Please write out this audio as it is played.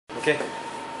Okay.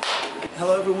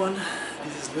 Hello everyone,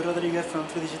 this is Luis Rodriguez from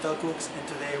 3 Digital Cooks, and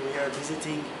today we are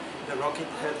visiting the Rokit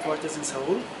headquarters in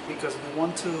Seoul because we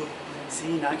want to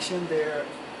see in action their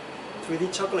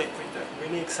 3D chocolate printer.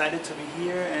 Really excited to be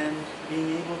here and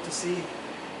being able to see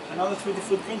another 3D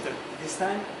food printer. This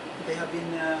time they have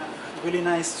been really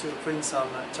nice to print some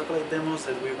chocolate demos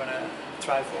that we're gonna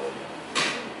try for you.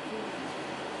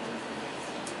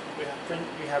 We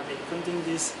have been printing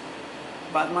these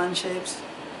Batman shapes.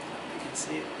 You can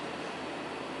see it.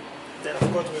 Then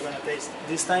of course we're gonna taste.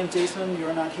 This time, Jason,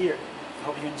 you're not here. I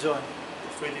hope you enjoy the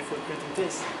 3D food printing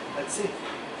taste. Let's see.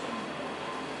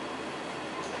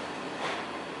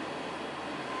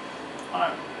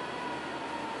 Alright.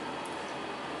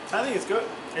 I think it's good.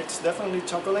 It's definitely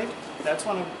chocolate. That's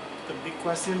one of the big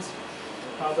questions.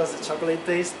 How does the chocolate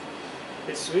taste?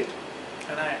 It's sweet,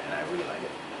 and I really like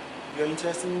it. If you're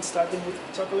interested in starting with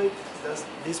chocolate,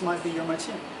 this might be your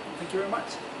machine. Thank you very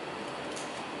much.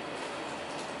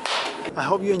 I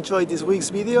hope you enjoyed this week's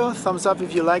video. Thumbs up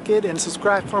if you like it and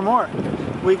subscribe for more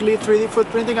weekly 3D food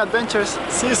printing adventures.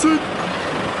 See you soon!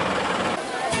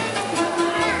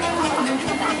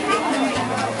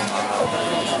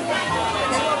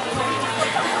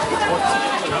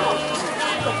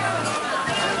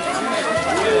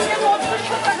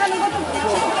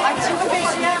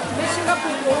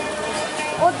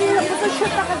 어디에 무슨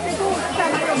쉬었다 갈 때도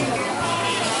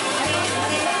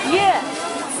예.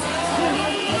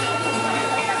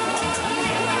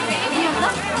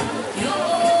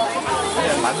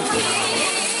 네,